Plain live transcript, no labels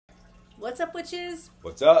What's up, witches?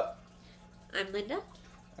 What's up? I'm Linda.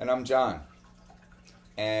 And I'm John.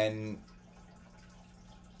 And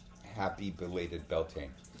happy belated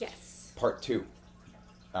Beltane. Yes. Part 2.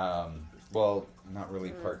 Well, not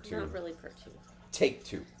really part 2. Not really part 2. Take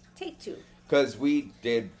 2. Take 2. Because we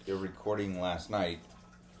did a recording last night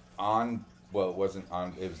on, well, it wasn't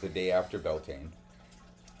on, it was the day after Beltane,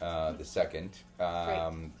 the 2nd.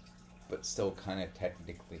 Right. But still kind of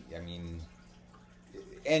technically, I mean,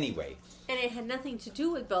 anyway. And it had nothing to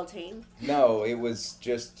do with Beltane. No, it was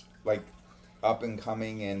just like up and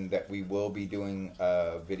coming, and that we will be doing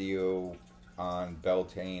a video on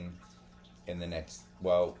Beltane in the next,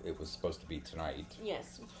 well, it was supposed to be tonight.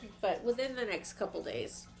 Yes, but within the next couple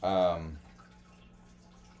days.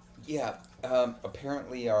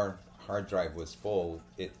 Apparently our hard drive was full.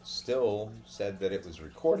 It still said that it was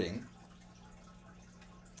recording.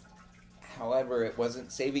 However, it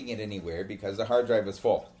wasn't saving it anywhere because the hard drive was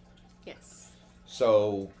full. Yes.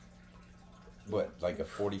 So, what, like a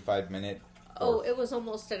 45-minute? Oh, it was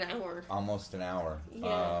almost an hour. Almost an hour.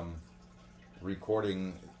 Yeah.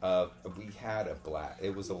 Recording. We had a blast.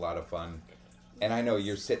 It was a lot of fun. And I know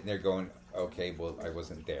you're sitting there going, okay, well, I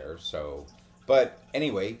wasn't there, so. But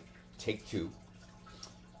anyway, take 2.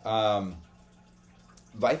 Life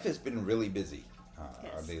has been really busy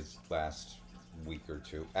Yes. these last week or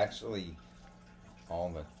two. Actually, all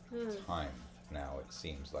the time now, it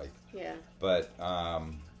seems like. Yeah. But,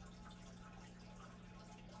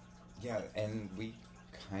 yeah, and we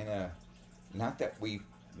kind of, not that we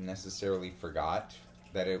necessarily forgot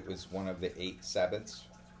that it was one of the 8 Sabbats,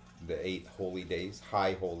 the 8 holy days,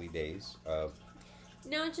 high holy days of...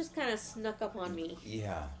 No, it just kind of snuck up on me.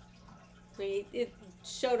 Yeah. It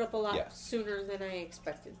showed up a lot Yeah. sooner than I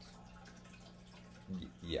expected.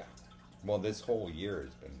 Yeah. Well, this whole year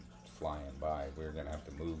has been flying by. We're going to have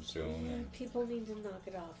to move soon. Yeah, And people need to knock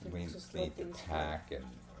it off and we just need let to things pack. And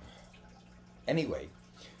anyway,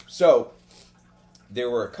 so there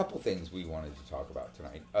were a couple things we wanted to talk about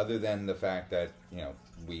tonight, other than the fact that, you know,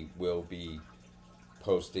 we will be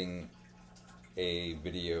posting a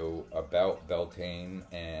video about Beltane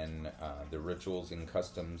and the rituals and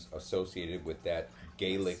customs associated with that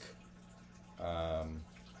Gaelic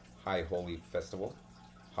High Holy Festival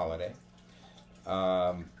holiday.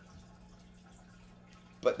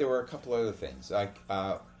 But there were a couple other things. Like,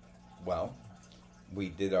 well, we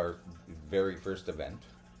did our very first event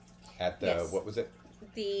at the, Yes. what was it?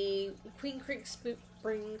 The Queen Creek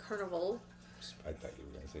Spring Carnival. I thought you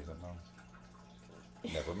were going to say something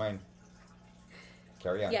else. Never mind.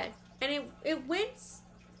 Carry on. Yeah, and it went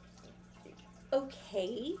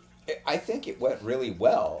okay. I think it went really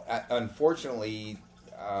well. Unfortunately,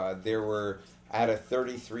 there were, out of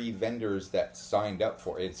 33 vendors that signed up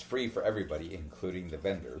for it, it's free for everybody, including the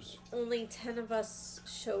vendors. Only 10 of us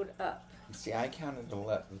showed up. See, I counted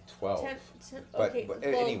 12. 10, But, well,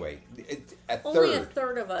 anyway, only a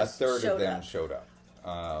third of us showed of them up. showed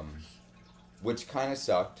up. Which kind of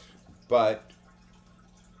sucked, but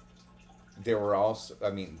there were also, I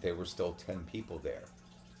mean, there were still 10 people there.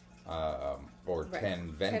 Or Right. 10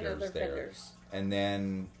 10 vendors other there. vendors. And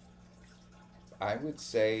then I would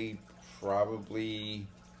say probably,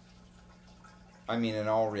 I mean, in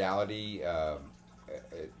all reality, at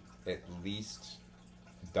least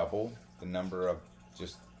double the number of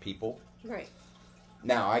just people. Right.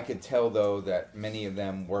 Now, I could tell, though, that many of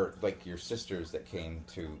them were like your sisters that came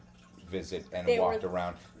to visit and walked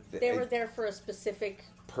around. They were there for a specific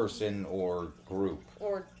person or group.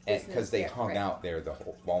 or Because they business, hung right. out there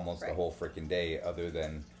almost Right. the whole freaking day, other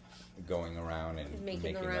than going around and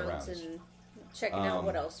making the rounds and checking out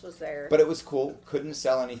what else was there. But it was cool. Couldn't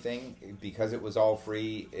sell anything because it was all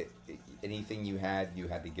free. Anything you had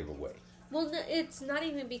to give away. Well, no, it's not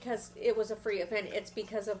even because it was a free event. It's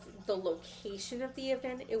because of the location of the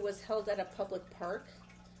event. It was held at a public park.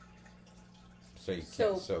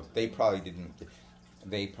 So they probably didn't.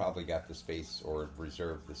 They probably got the space or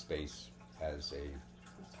reserved the space as a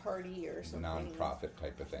party or something. Non-profit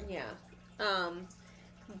type of thing. Yeah.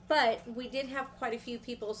 But we did have quite a few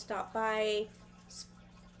people stop by.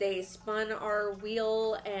 They spun our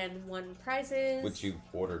wheel and won prizes. Which you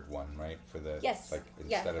ordered one, right? For the yes,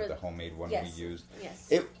 instead of the homemade one yes. we used.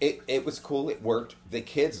 Yes. It was cool. It worked. The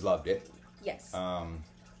kids loved it. Yes. And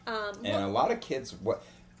a lot of kids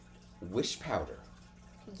wish powder.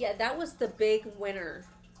 Yeah, that was the big winner.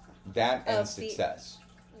 That and success.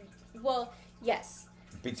 Well, yes.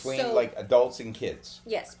 Between like adults and kids.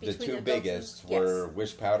 Yes, the two adults biggest and, were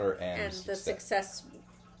wish powder and the success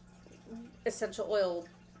essential oil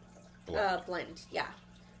blend. Yeah,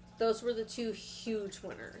 those were the 2 huge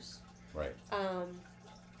winners. Right.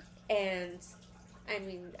 And I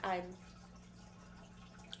mean, I'm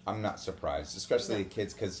I'm not surprised, especially No. the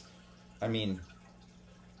kids, because, I mean,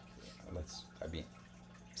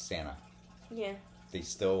 Santa. Yeah. They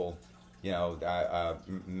still,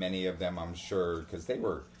 many of them, I'm sure, because they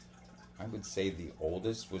were, I would say the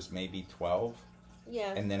oldest was maybe 12.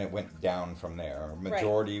 Yeah. And then it went down from there.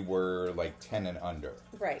 Majority were like 10 and under.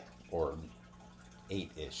 Right. Or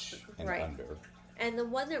 8-ish and under. And the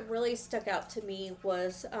one that really stuck out to me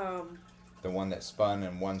was... the one that spun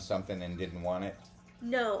and won something and didn't want it?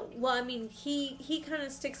 No. Well, I mean, he kind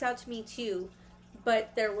of sticks out to me too.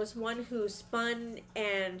 But there was one who spun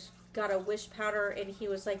and got a wish powder, and he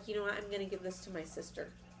was like, you know what, I'm going to give this to my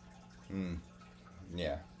sister.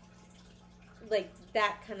 Yeah. Like,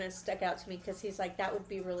 that kind of stuck out to me, because he's like, that would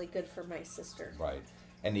be really good for my sister. Right.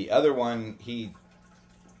 And the other one, it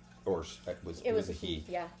was a he.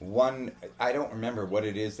 Yeah. One, I don't remember what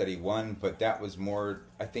it is that he won, but that was more,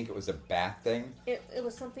 I think it was a bath thing. It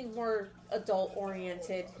was something more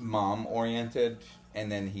adult-oriented. Mom-oriented. And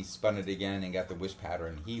then he spun it again and got the wish powder,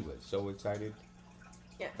 and he was so excited.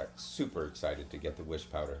 Yeah. Like, super excited to get the wish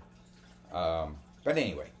powder. But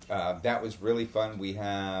anyway, that was really fun. We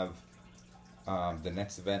have the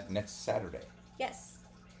next event next Saturday. Yes.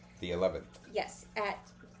 The 11th. Yes, at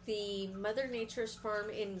the Mother Nature's Farm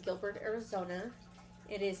in Gilbert, Arizona.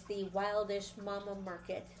 It is the Wildish Mama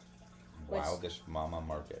Market. Wildish Mama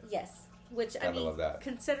Market. Yes. Which, Gotta love that.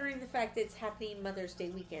 considering the fact that it's happening Mother's Day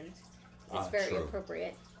weekend, it's very true.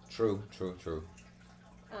 appropriate. True.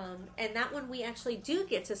 And that one we actually do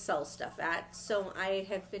get to sell stuff at, so I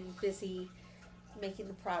have been busy making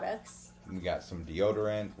the products. We got some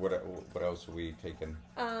deodorant. What else are we taking?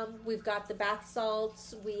 We've got the bath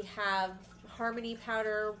salts. We have Harmony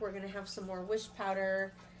powder. We're going to have some more Wish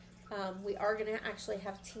powder. We are going to actually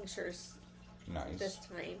have tinctures Nice. this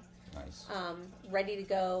time. Nice. Ready to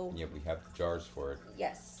go. Yeah, we have the jars for it.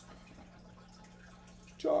 Yes.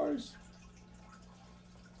 Jars.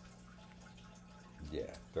 Yeah,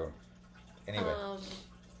 don't. Anyway.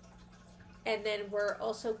 And then we're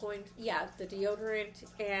also going to, the deodorant,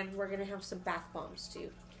 and we're going to have some bath bombs too.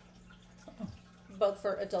 Oh. Both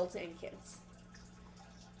for adults and kids.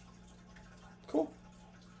 Cool.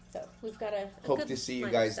 So we've got a Hope good to see you line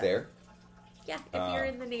of guys stuff. there. Yeah, if you're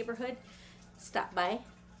in the neighborhood, stop by.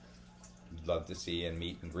 Love to see and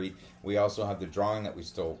meet and greet. We also have the drawing that we've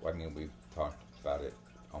talked about it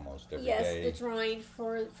almost every day. Yes, the drawing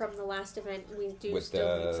from the last event, we do with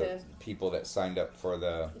still need the to... people that signed up for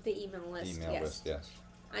the email list, list, yes.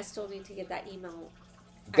 I still need to get that email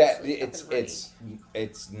That actually up and running.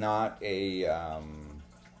 it's not a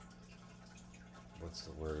what's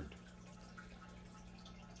the word?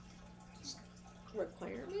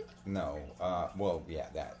 Requirement? No, well, yeah,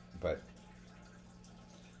 that, but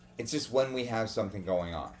it's just when we have something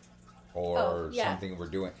going on or something we're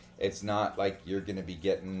doing. It's not like you're going to be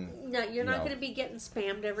getting... No, you're not going to be getting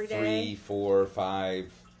spammed every day. 3, 4,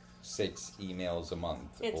 5, 6 emails a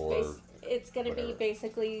month. It's going to be whatever.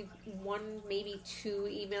 basically 1, maybe 2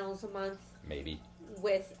 emails a month. Maybe.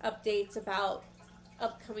 With updates about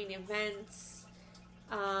upcoming events.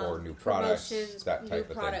 Or new products, promotions, that type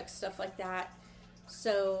new of products, stuff like that.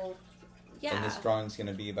 So, yeah. And this drawing's going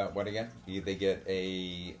to be about what again? They get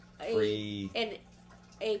a free...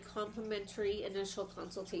 A complimentary initial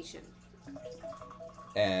consultation.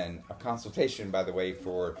 And a consultation, by the way,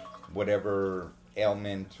 for whatever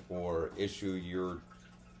ailment or issue you're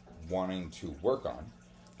wanting to work on.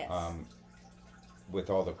 Yes.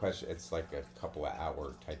 With all the questions, it's like a couple of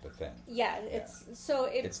hour type of thing. Yeah,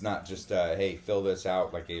 it's not just hey, fill this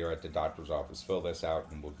out like you're at the doctor's office. Fill this out,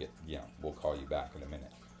 and we'll call you back in a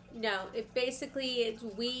minute. No,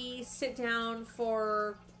 we sit down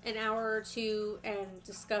for an hour or two and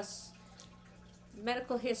discuss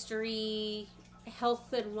medical history,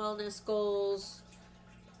 health and wellness goals,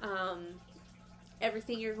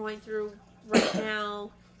 everything you're going through right now,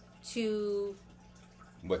 to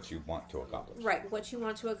what you want to accomplish. Right, what you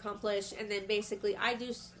want to accomplish. And then basically I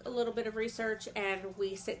do a little bit of research, and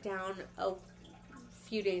we sit down a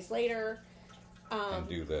few days later. And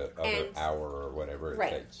do the other hour or whatever it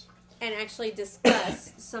takes. And actually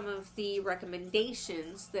discuss some of the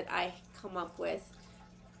recommendations that I come up with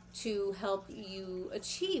to help you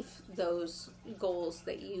achieve those goals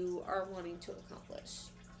that you are wanting to accomplish.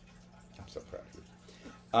 I'm so proud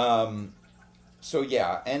of you. So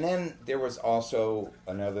yeah, and then there was also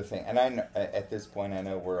another thing, and at this point I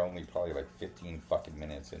know we're only probably like 15 fucking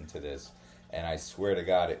minutes into this, and I swear to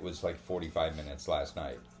God it was like 45 minutes last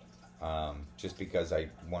night, just because I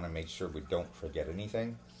want to make sure we don't forget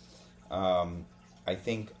anything. I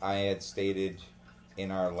think I had stated in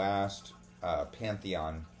our last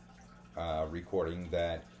Pantheon recording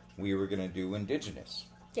that we were going to do Indigenous.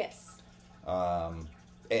 Yes.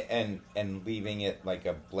 And leaving it like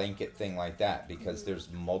a blanket thing like that, because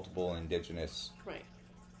there's multiple indigenous Right.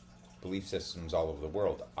 belief systems all over the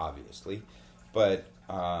world, obviously, but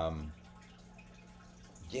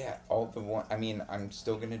yeah, all the one. I mean, I'm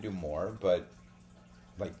still gonna do more, but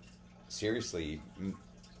like seriously,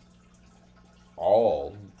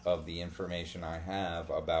 all of the information I have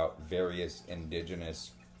about various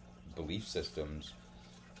indigenous belief systems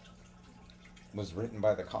was written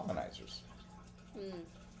by the colonizers.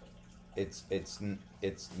 It's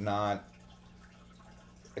not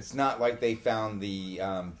like they found the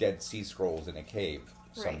Dead Sea Scrolls in a cave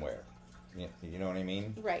somewhere. Right. You know what I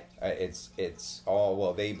mean? Right. It's all,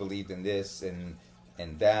 well, they believed in this and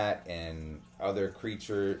that and other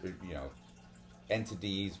creature,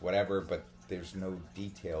 entities, whatever, but there's no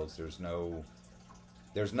details. There's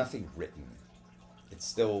nothing written. It's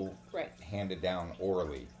still handed down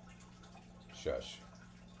orally. Shush.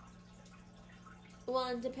 Well,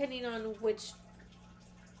 and depending on which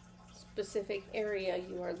specific area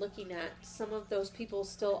you are looking at, some of those people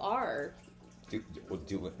still are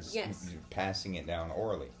passing it down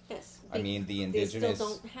orally. Yes. I mean, the indigenous... They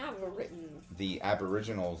still don't have a written... The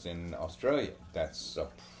Aboriginals in Australia, that's a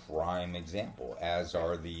prime example, as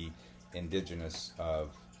are the indigenous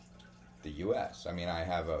of the U.S. I mean, I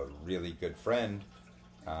have a really good friend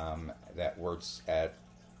that works at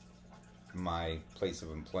my place of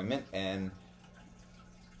employment, and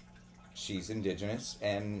she's indigenous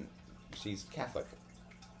and she's Catholic.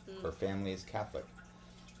 Her family is Catholic.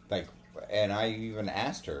 And I even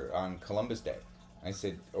asked her on Columbus Day. I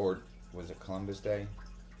said, or was it Columbus Day?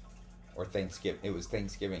 Or Thanksgiving? It was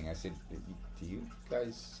Thanksgiving. I said, do you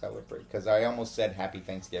guys celebrate? Because I almost said Happy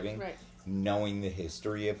Thanksgiving, knowing the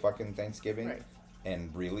history of fucking Thanksgiving,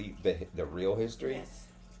 and really the real history. Yes.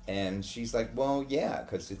 And she's like, well, yeah,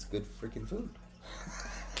 because it's good freaking food.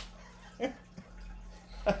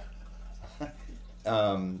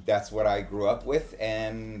 That's what I grew up with,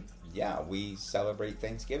 and yeah, we celebrate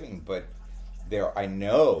Thanksgiving, but I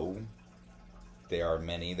know there are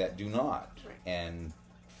many that do not, and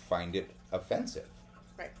find it offensive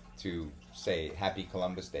to say Happy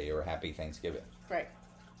Columbus Day or Happy Thanksgiving. Right.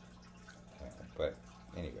 But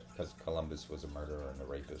anyway, because Columbus was a murderer and a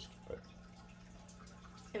rapist, but...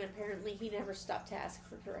 And apparently he never stopped to ask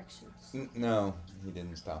for directions. No, he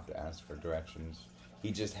didn't stop to ask for directions.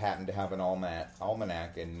 He just happened to have an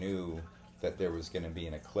almanac and knew that there was going to be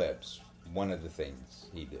an eclipse. One of the things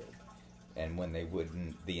he did. And when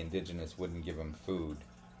the indigenous wouldn't give him food,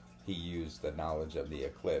 he used the knowledge of the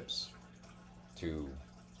eclipse to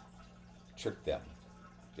trick them.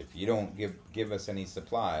 If you don't give us any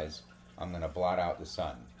supplies, I'm going to blot out the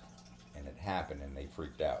sun. And it happened, and they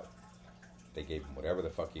freaked out. They gave him whatever the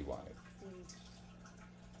fuck he wanted.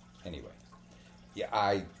 Anyway, yeah,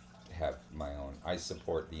 I have my own. I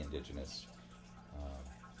support the indigenous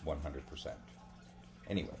 100%.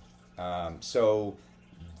 Anyway, so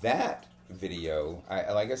that video,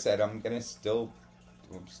 like I said, I'm still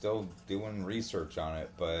doing research on it,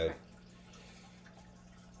 but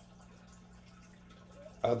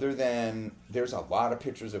other than there's a lot of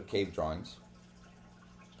pictures of cave drawings.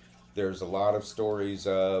 There's a lot of stories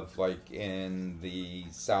of, like, in the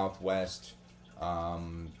Southwest, a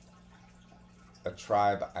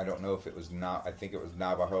tribe, I don't know if it was I think it was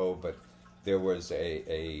Navajo, but there was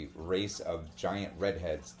a race of giant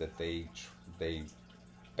redheads that they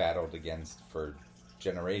battled against for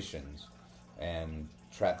generations and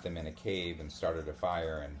trapped them in a cave and started a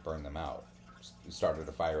fire and burned them out. Started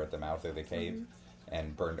a fire at the mouth of the cave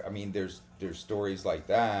and burned. I mean, there's stories like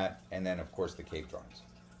that, and then, of course, the cave drawings.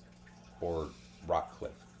 Or rock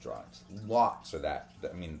cliff drawings. Lots of that.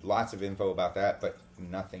 I mean, lots of info about that, but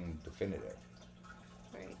nothing definitive.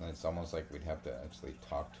 Right. And it's almost like we'd have to actually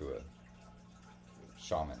talk to a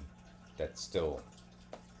shaman that's still...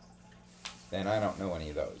 And I don't know any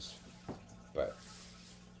of those. But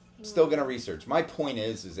still going to research. My point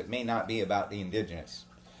is it may not be about the indigenous.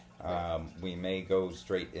 We may go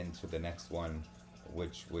straight into the next one,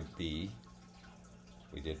 which would be...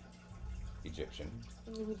 We did Egyptian.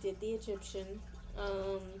 We did the Egyptian.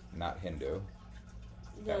 Not Hindu. No.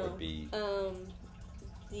 That would be...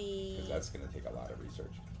 Because that's going to take a lot of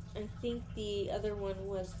research. I think the other one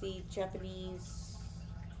was the Japanese...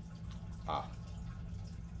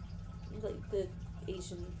 Like the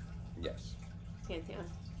Asian... Yes. Pantheon.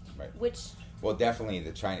 Right. Which... Well, definitely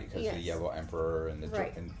the Chinese, because the Yellow Emperor and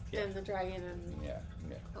the... and the dragon and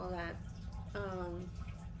all that.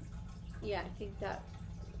 Yeah, I think that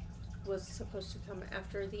was supposed to come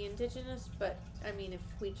after the indigenous, but I mean, if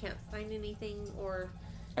we can't find anything, or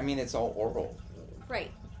I mean, it's all oral, right?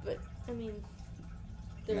 But I mean,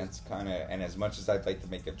 And that's kind of, and as much as I'd like to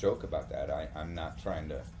make a joke about that, I'm not trying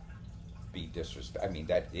to be disrespectful. I mean,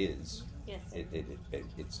 that is, Yes.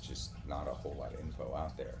 It's just not a whole lot of info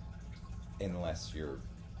out there, unless you're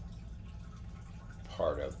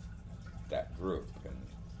part of that group. And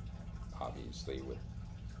obviously, with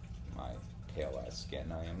my pale ass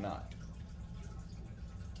skin, I am not.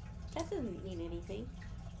 That doesn't mean anything.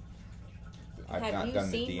 I've not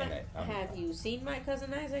done the DNA. Have you seen my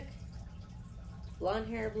cousin Isaac? Blonde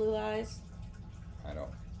hair, blue eyes. I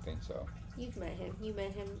don't think so. You've met him. You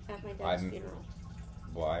met him at my dad's funeral.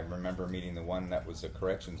 Well, I remember meeting the one that was a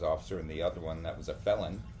corrections officer and the other one that was a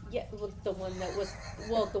felon. Yeah, well, the one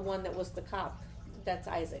that was the cop. That's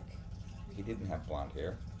Isaac. He didn't have blonde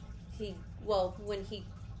hair.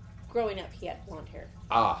 Growing up, he had blonde hair.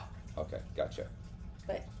 Ah, okay, gotcha.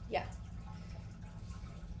 But, yeah.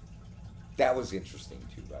 That was interesting,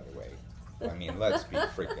 too, by the way. I mean, let's be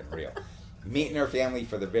freaking real. Meeting her family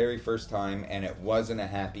for the very first time, and it wasn't a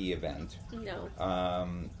happy event. No.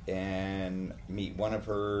 And meet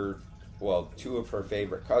two of her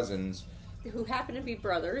favorite cousins. Who happen to be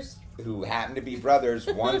brothers.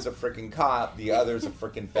 One's a freaking cop, the other's a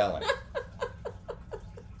freaking felon.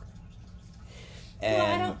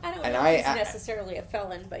 And, I don't know if he's necessarily a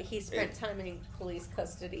felon, but he spent time in police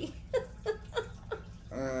custody.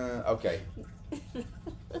 Okay.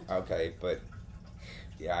 Okay, but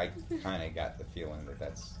yeah, I kind of got the feeling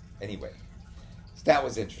that's... Anyway, so that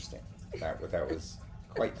was interesting. That was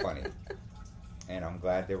quite funny. And I'm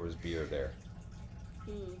glad there was beer there.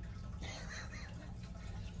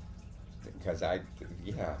 Because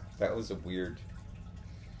that was a weird...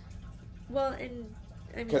 Well, and...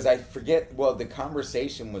 Because I forget, the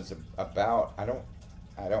conversation was about, I don't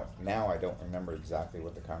remember exactly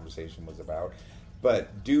what the conversation was about,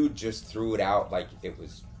 but dude just threw it out like it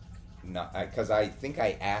was not, because I think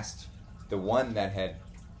I asked the one that had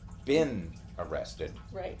been arrested,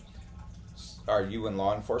 right? Are you in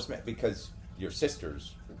law enforcement? Because your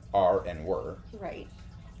sisters are and were. Right.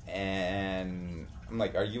 And I'm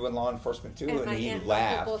like, are you in law enforcement too? And he aunt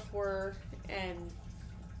laughed. And both were, and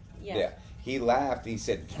yeah. He laughed. He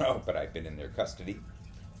said, no, but I've been in their custody.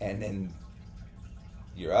 And then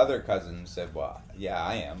your other cousin said, well, yeah,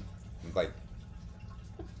 I am. I'm like,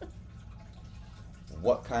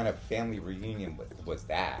 what kind of family reunion was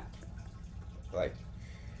that? Like,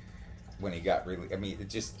 when he got really... I mean, it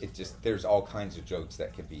just there's all kinds of jokes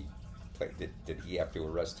that could be played. Did he have to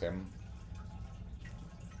arrest him?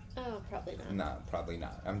 Oh, probably not. No, probably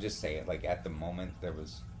not. I'm just saying, like, at the moment, there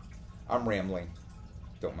was... I'm rambling.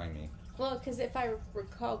 Don't mind me. Well, because if I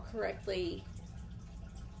recall correctly,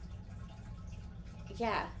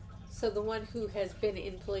 yeah. So the one who has been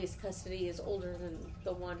in police custody is older than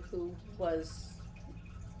the one who was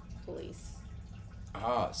police.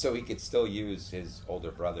 Ah, so he could still use his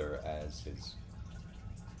older brother as his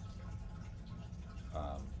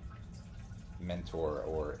mentor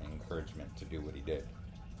or encouragement to do what he did,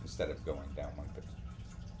 instead of going down one thing.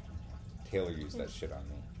 Taylor used that shit on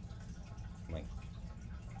me. Like,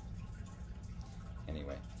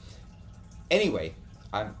 Anyway,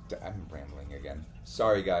 I'm rambling again.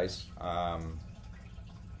 Sorry, guys.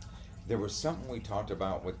 There was something we talked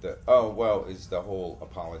about with the... is the whole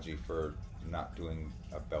apology for not doing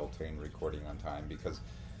a Beltane recording on time, because,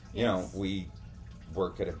 you know, we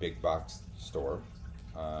work at a big box store.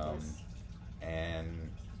 And,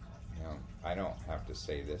 you know, I don't have to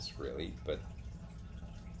say this really, but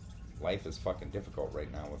life is fucking difficult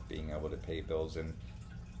right now with being able to pay bills and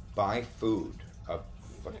buy food. Oh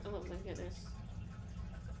my goodness.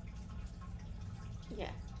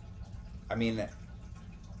 Yeah. I mean,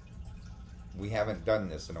 we haven't done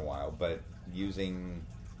this in a while, but using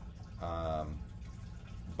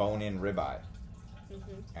bone-in ribeye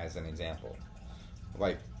as an example,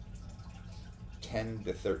 like $10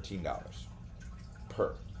 to $13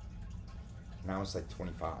 per. Now it's like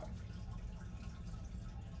 $25.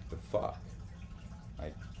 The fuck?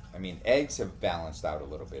 Like, I mean, eggs have balanced out a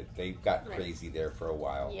little bit. They got crazy there for a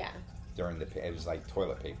while. Yeah. It was like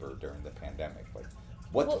toilet paper during the pandemic. Like,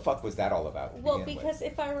 what the fuck was that all about? Because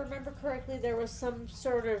if I remember correctly, there was some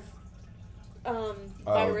sort of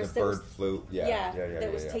virus. The bird flu. Yeah.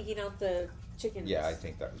 That was taking out the chickens. Yeah, I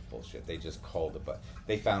think that was bullshit. They just culled it, but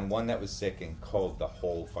they found one that was sick and culled the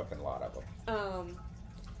whole fucking lot of them.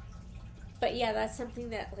 But yeah, that's something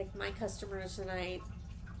that like my customers and I,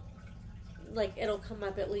 like, it'll come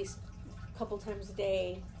up at least a couple times a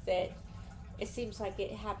day that it seems like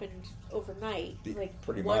it happened overnight. Like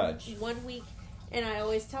pretty much 1 week, and I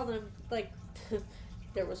always tell them, like,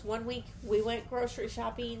 there was 1 week we went grocery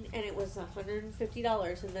shopping and it was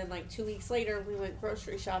 $150, and then like 2 weeks later we went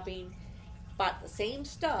grocery shopping, bought the same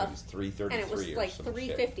stuff. It was $333 and it was or like some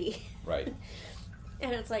 $350. shit. Right.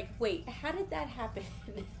 And it's like, wait, how did that happen?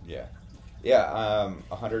 Yeah. Yeah,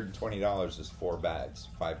 $120 is 5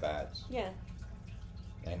 bags. Yeah.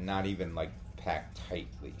 And not even like packed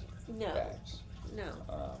tightly bags. No.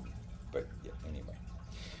 But yeah, anyway.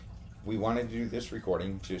 We wanted to do this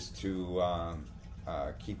recording just to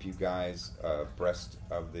keep you guys abreast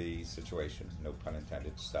of the situation. No pun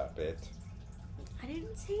intended. Stop it. I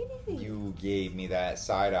didn't say anything. You gave me that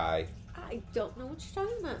side eye. I don't know what you're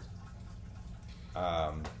talking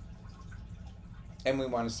about. And we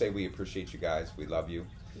want to say we appreciate you guys. We love you.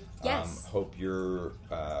 Yes. Hope your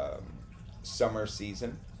summer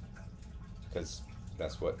season, because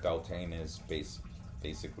that's what Beltane is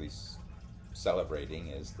basically celebrating,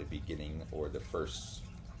 is the beginning or the first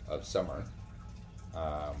of summer.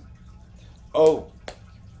 What?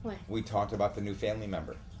 We talked about the new family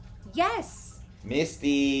member. Yes.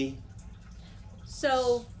 Misty.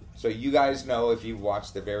 So you guys know, if you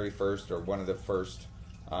watched the very first or one of the first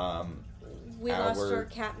we lost our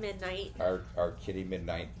cat Midnight. Our kitty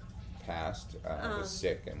Midnight passed, was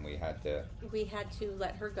sick, and we had to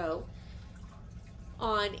let her go.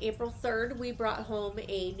 On April 3rd, we brought home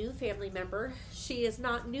a new family member. She is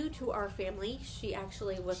not new to our family. She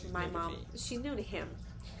actually was my mom. She's new to him.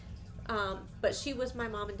 But she was my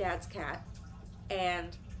mom and dad's cat.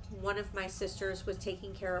 And one of my sisters was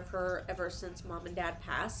taking care of her ever since mom and dad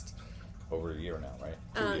passed. Over a year now, right?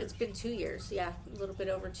 It's been 2 years. Yeah, a little bit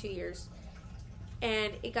over 2 years.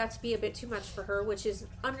 And it got to be a bit too much for her, which is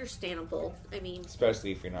understandable. I mean,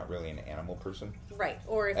 especially if you're not really an animal person, right?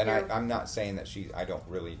 Or if I'm not saying that I don't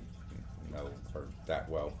really know her that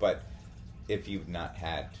well, but if you've not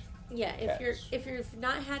had pets. if you've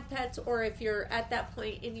not had pets, or if you're at that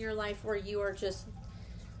point in your life where you are just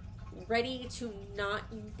ready to not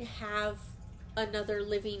have another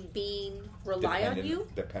living being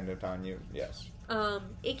dependent on you, yes.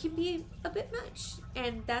 It can be a bit much,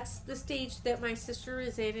 and that's the stage that my sister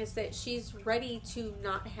is in, is that she's ready to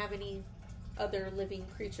not have any other living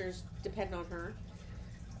creatures depend on her.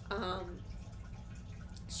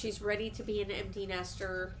 She's ready to be an empty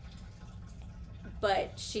nester,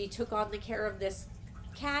 but she took on the care of this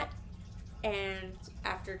cat, and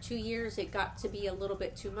after 2 years it got to be a little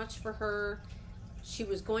bit too much for her. She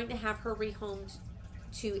was going to have her rehomed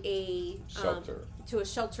to a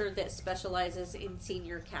shelter that specializes in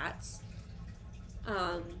senior cats.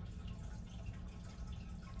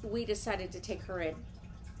 We decided to take her in.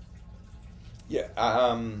 Yeah.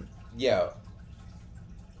 Yeah.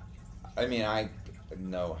 I mean, I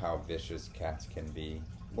know how vicious cats can be.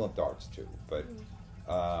 Well, dogs too, but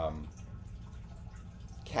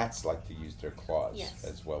cats like to use their claws, yes,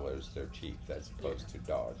 as well as their teeth, as opposed to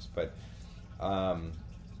dogs. But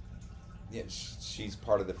yeah, she's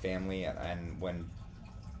part of the family, and when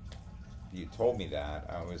you told me that,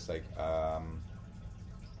 I was like,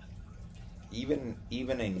 even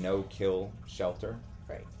a no-kill shelter,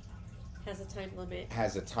 right, has a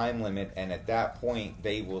time limit. And at that point,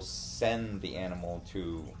 they will send the animal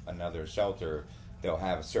to another shelter. They'll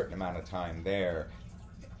have a certain amount of time there,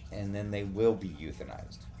 and then they will be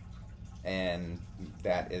euthanized. And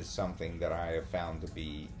that is something that I have found to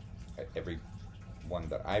be, every one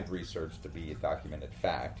that I've researched, to be a documented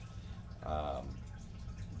fact.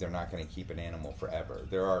 They're not going to keep an animal forever.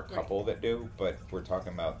 There are a couple that do, but we're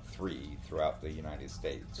talking about 3 throughout the United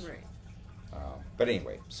States. Right. But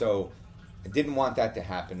anyway, so I didn't want that to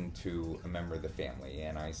happen to a member of the family,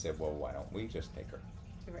 and I said, well, why don't we just take her?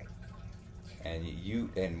 Right.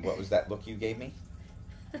 And what was that look you gave me?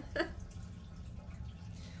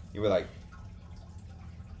 You were like,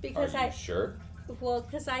 because are you sure? Well,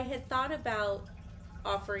 because I had thought about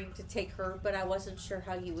offering to take her, but I wasn't sure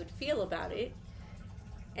how you would feel about it.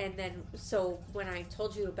 And then, so when I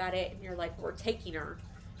told you about it, and you're like, we're taking her.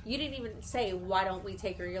 You didn't even say, why don't we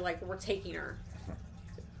take her? You're like, we're taking her.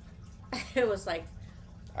 It was like,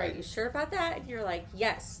 are you sure about that? And you're like,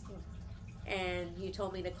 yes. And you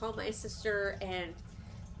told me to call my sister, and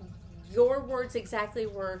your words exactly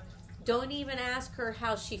were, don't even ask her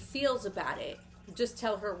how she feels about it. Just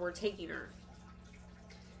tell her we're taking her.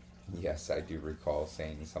 Yes, I do recall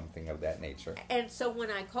saying something of that nature. And so when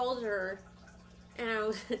I called her,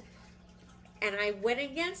 and I went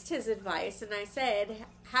against his advice, and I said,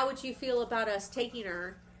 how would you feel about us taking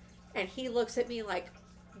her? And he looks at me like,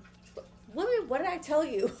 woman, what did I tell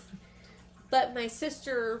you? But my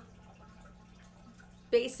sister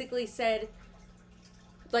basically said,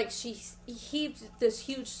 like, she heaved this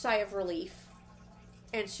huge sigh of relief,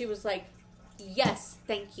 and she was like, yes,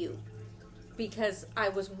 thank you, because I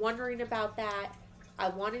was wondering about that. I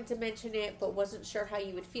wanted to mention it, but wasn't sure how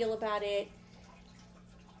you would feel about it.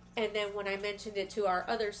 And then when I mentioned it to our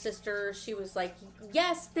other sister, she was like,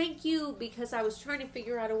 yes, thank you, because I was trying to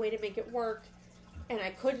figure out a way to make it work, and I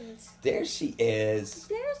couldn't. There she is.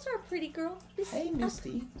 There's our pretty girl. Hey,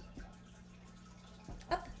 Misty.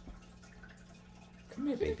 Up. Come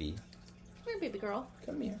here, baby. Come here, baby girl.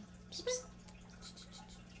 Come here. Psst, psst.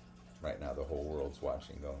 Right now, the whole world's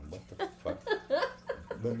watching, going, what the fuck?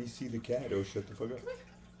 Let me see the cat. Oh, shut the fuck up.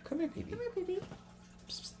 Come here, baby. Come here, baby.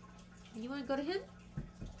 Psst, psst. You want to go to him?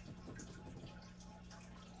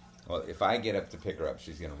 Well, if I get up to pick her up,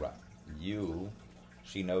 she's going to run.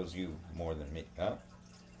 She knows you more than me. Oh.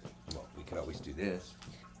 Well, we could always do this.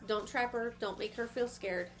 Don't trap her. Don't make her feel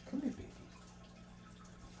scared. Come here, baby.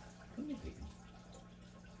 Come here, baby.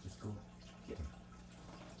 Let's go. Get him.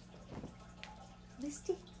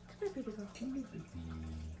 Misty, come here, baby girl. Come here, baby.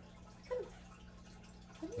 Come.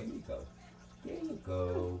 There you go. There you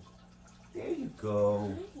go. There you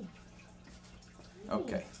go.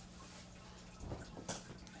 Okay.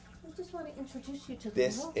 I just want to introduce you to the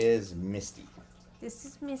This world. is Misty. This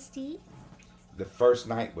is Misty. The first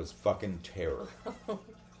night was fucking terror.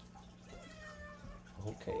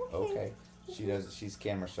 Okay. She's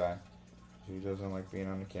camera shy. She doesn't like being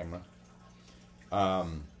on the camera.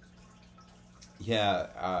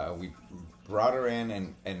 We brought her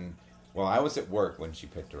in and well, I was at work when she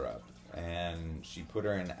picked her up, and she put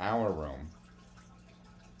her in our room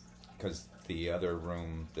because the other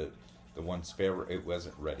room, the one spare, it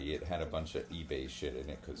wasn't ready. It had a bunch of eBay shit in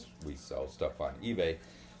it because we sell stuff on eBay.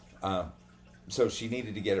 So she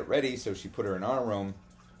needed to get it ready, so she put her in our room,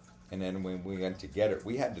 and then when we went to get her,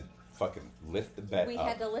 we had to fucking lift the bed up. We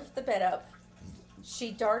had to lift the bed up.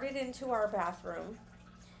 She darted into our bathroom.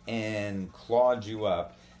 And clawed you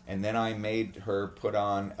up, and then I made her put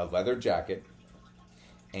on a leather jacket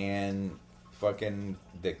and fucking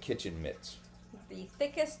the kitchen mitts. The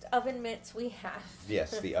thickest oven mitts we have.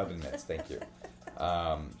 Yes, the oven mitts, thank you.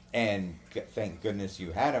 And thank goodness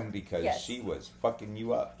you had them, because Yes. she was fucking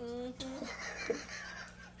you up. Mm-hmm.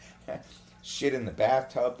 Shit in the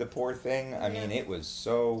bathtub, the poor thing. I mean, Yeah. it was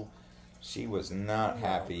so... She was not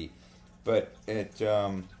happy. But it's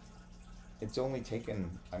only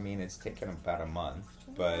taken... I mean, it's taken about a month,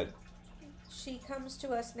 but... She comes to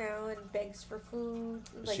us now and begs for food.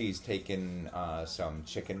 Like, She's taken some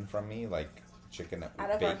chicken from me, like chicken that we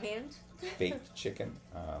out of our hand. baked chicken,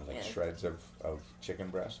 like Yeah. shreds of chicken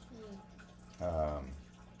breast.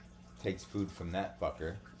 Takes food from that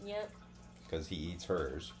fucker Yep. because he eats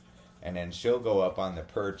hers, and then she'll go up on the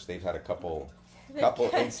perch. They've had a couple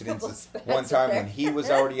incidences. One time when he was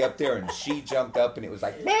already up there and she jumped up and it was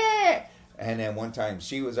like, "Meh!" And then one time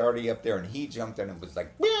she was already up there and he jumped and it was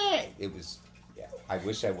like, "Meh!" It was, yeah. I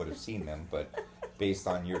wish I would have seen them, but based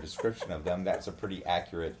on your description of them, that's a pretty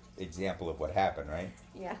accurate example of what happened, right?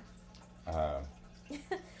 Yeah.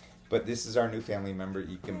 But this is our new family member.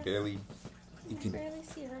 You can barely, You can barely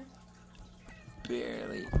see her.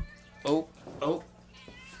 barely. Oh.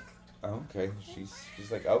 Okay,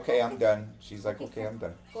 she's like, okay, I'm done. She's like, okay, I'm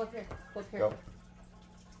done. Go up here. Go up here. Go.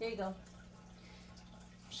 There you go.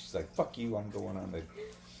 She's like, fuck you, I'm going on the...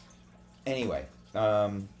 Anyway,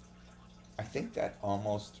 I think that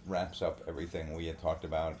almost wraps up everything we had talked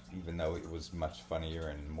about, even though it was much funnier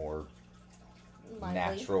and more Lively.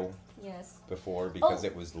 natural Yes. before, because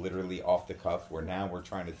it was literally off the cuff, where now we're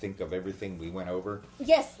trying to think of everything we went over.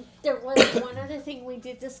 Yes, there was one other thing we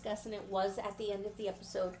did discuss, and it was at the end of the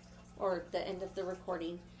episode, or the end of the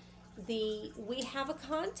recording. We have a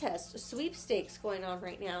contest, a sweepstakes going on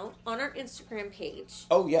right now on our Instagram page.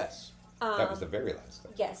 Oh, yes. That was the very last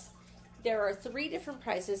thing. Yes. There are 3 different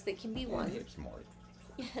prizes that can be And won. here's more.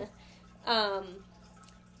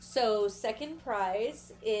 So second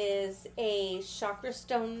prize is a chakra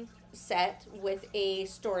stone set with a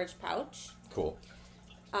storage pouch. Cool.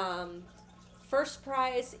 First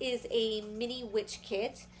prize is a mini witch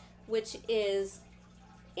kit, which is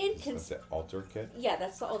That's the altar kit? Yeah,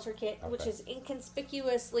 that's the altar kit, which Okay. is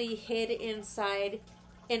inconspicuously hid inside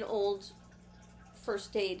an old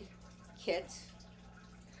first aid kit.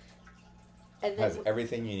 And then Has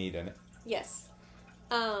everything you need in it. yes,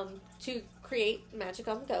 to create magic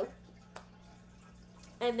on the go.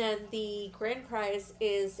 And then the grand prize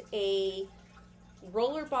is a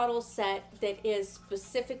roller bottle set that is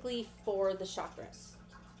specifically for the chakras.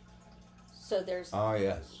 So there's Oh,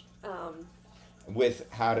 yes.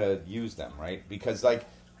 With how to use them, right? Because, like,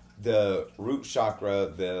 the root chakra,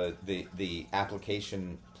 the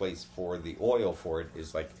application place for the oil for it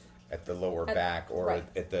is, like, at the lower back or right.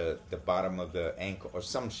 at the bottom of the ankle or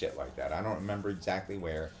some shit like that. I don't remember exactly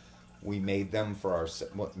where. We made them for our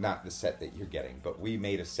well, not the set that you're getting, but we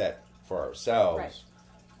made a set for ourselves. Right.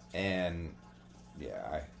 And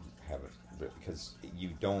yeah, because you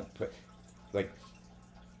don't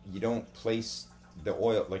place the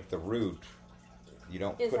oil, like the root. You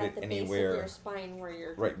don't Is put at it the anywhere. base of your spine where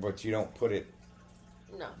you're... Right, but you don't put it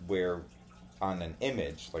No. where on an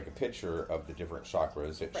image, like a picture of the different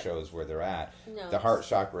chakras, it Right. shows where they're at. No. The heart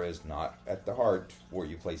chakra is not at the heart where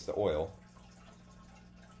you place the oil.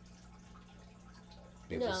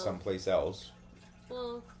 It No. was someplace else.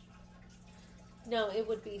 Well, no, it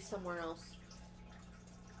would be somewhere else.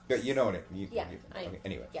 But you know what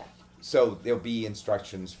anyway. Yeah. So there'll be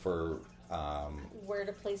instructions for Where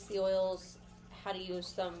to place the oils, how to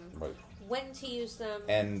use them, right. when to use them.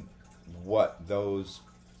 And what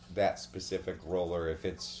that specific roller, if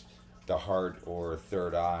it's the heart or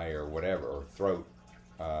third eye or whatever, or throat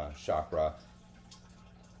chakra,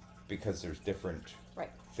 because there's different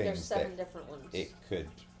Right. things There's 7 that different ones. it could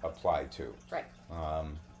apply to. Right.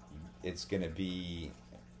 It's going to be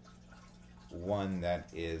one that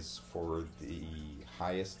is for the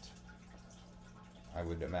highest, I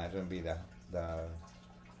would imagine, be the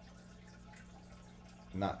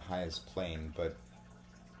not highest plane, but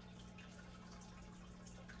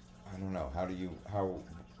I don't know.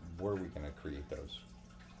 Where are we going to create those?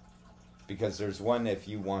 Because there's one if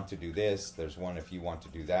you want to do this, there's one if you want to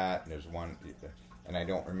do that, and there's one, and I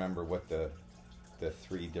don't remember what the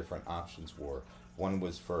 3 different options were. One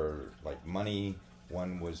was for like money,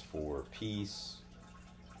 one was for peace.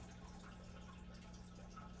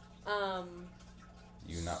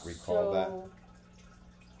 You not recall that?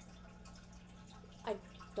 I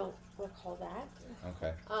don't recall that.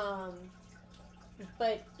 Okay.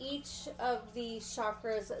 But each of the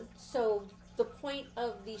chakras, so the point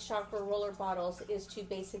of the chakra roller bottles is to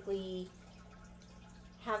basically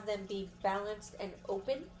have them be balanced and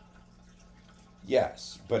open.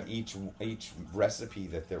 Yes, but each recipe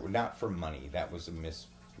that there were, not for money, that was a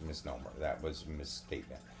misnomer. That was a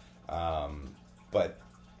misstatement. But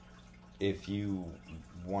if you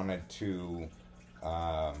wanted to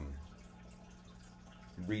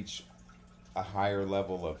reach a higher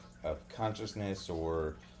level of consciousness,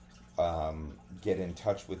 or get in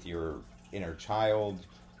touch with your inner child,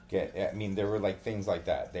 there were like things like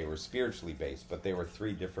that. They were spiritually based, but they were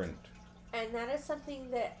 3 different. And that is something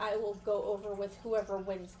that I will go over with whoever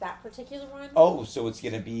wins that particular one. Oh, so it's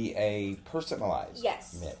going to be a personalized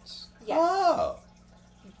mix. Yes. Oh.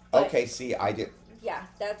 But, okay, see, I did. Yeah,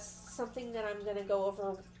 that's something that I'm going to go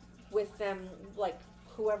over with them, like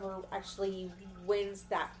whoever actually wins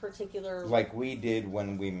that particular... Like we did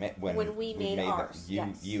when we met, when we made ours.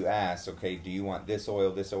 You asked, okay, do you want this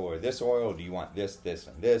oil, or this oil? Or do you want this,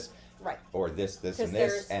 and this? Right. Or this, and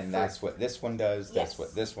this, and that's what this one does. That's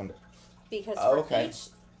what this one does. Because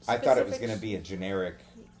each I thought it was going to be a generic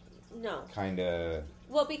kind of...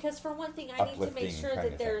 Well, because for one thing, I need to make sure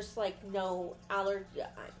that there's like no allergies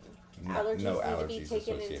need to be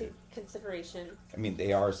taken into consideration. I mean,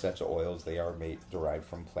 they are essential oils. They are derived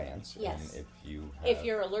from plants. Yes. And if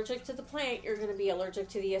you're allergic to the plant, you're going to be allergic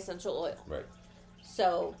to the essential oil. Right.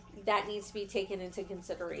 So that needs to be taken into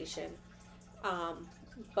consideration.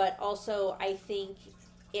 But also, I think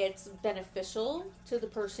it's beneficial to the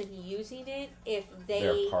person using it if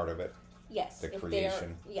they're part of it. Yes. The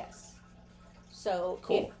creation. Yes. So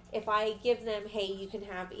cool. if I give them, hey, you can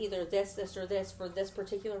have either this, or this for this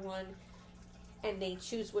particular one, and they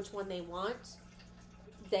choose which one they want,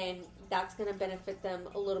 then that's going to benefit them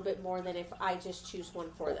a little bit more than if I just choose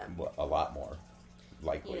one for them. A lot more.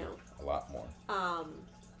 Likely. A lot more.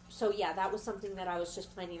 So yeah, that was something that I was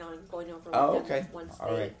just planning on going over with them. Okay. Once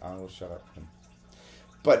all right. I will shut up.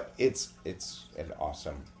 But it's an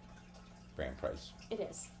awesome brand price. It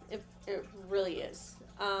is. It really is.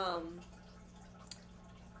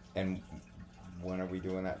 And when are we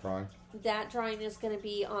doing that drawing? That drawing is going to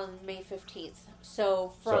be on May 15th.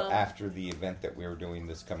 So after the event that we were doing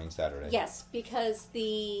this coming Saturday. Yes, because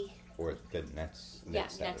or the next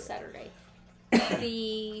Saturday. Next Saturday.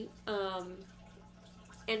 The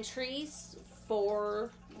entries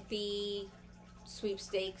for the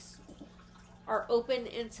sweepstakes are open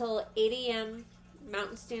until 8 a.m.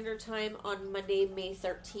 Mountain Standard Time on Monday, May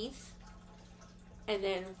 13th. And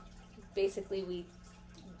then basically we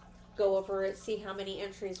go over it, see how many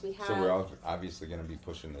entries we have. So we're obviously going to be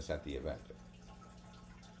pushing this at the event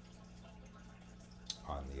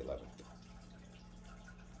on the 11th.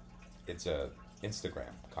 It's a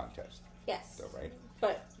Instagram contest. Yes. Though, right?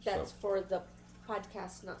 But that's for the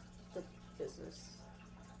podcast, not the business.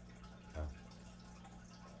 Oh.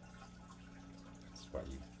 That's why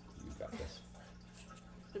you got this.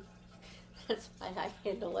 That's why I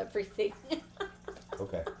handle everything.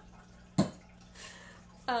 Okay.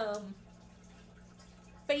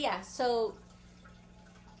 But yeah, so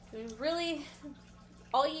I mean, really,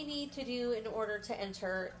 all you need to do in order to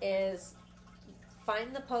enter is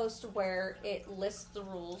find the post where it lists the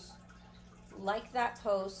rules, like that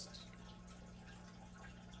post,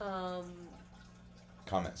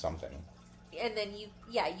 comment something. and then you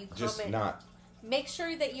comment. Just not. Make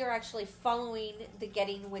sure that you're actually following the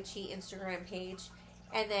Getting Witchy Instagram page,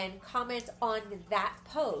 and then comment on that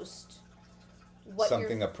post.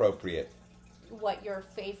 Something appropriate. What your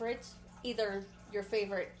favorite, either your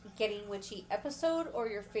favorite Getting Witchy episode or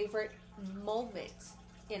your favorite moment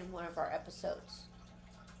in one of our episodes.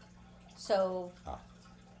 So,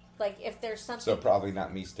 like, if there's something... So probably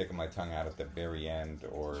not me sticking my tongue out at the very end,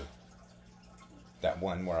 or that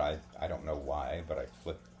one where I don't know why, but I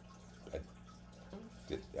flipped...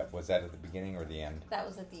 was that at the beginning or the end? That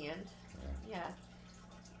was at the end. Yeah.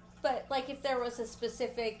 But, like, if there was a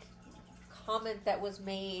specific comment that was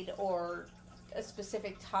made, or a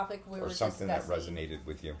specific topic we were discussing... Or something that resonated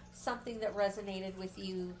with you. Something that resonated with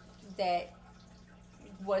you that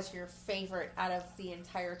was your favorite out of the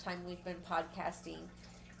entire time we've been podcasting.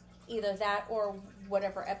 Either that or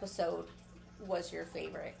whatever episode was your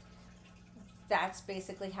favorite. That's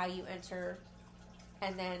basically how you enter.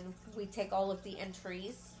 And then we take all of the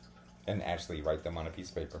entries. And actually write them on a piece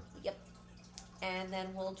of paper. Yep. And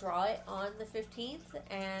then we'll draw it on the 15th,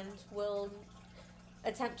 and we'll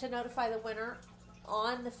attempt to notify the winner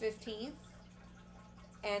on the 15th.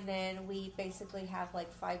 And then we basically have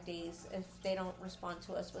like 5 days. If they don't respond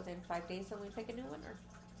to us within 5 days, then we pick a new winner.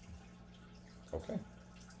 Okay.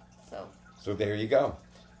 So there you go.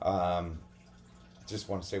 Just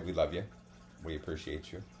want to say we love you. We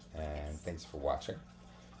appreciate you. And thanks for watching.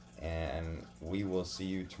 And we will see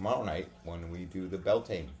you tomorrow night when we do the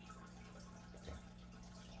Beltane.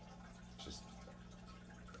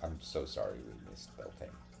 I'm so sorry we missed Beltane.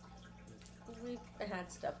 We've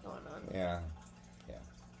had stuff going on. Yeah.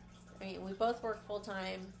 I mean, we both work full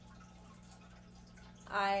time.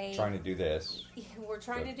 Trying to do this. We're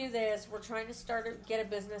trying to do this. We're trying to get a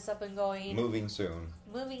business up and going. Moving soon.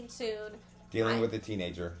 Dealing with a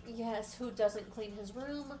teenager. Yes, who doesn't clean his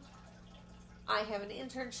room. I have an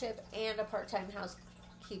internship and a part-time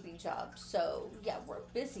housekeeping job. So, yeah, we're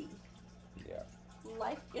busy. Yeah.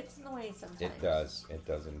 Life gets in the way sometimes. It does. It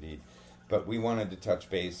does indeed. But we wanted to touch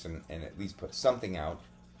base and at least put something out.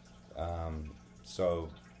 So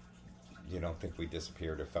you don't think we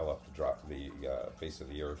disappeared or fell off the face of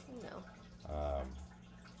the earth. No.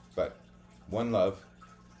 But one love.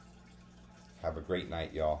 Have a great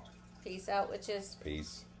night, y'all. Peace out, witches.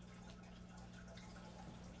 Peace.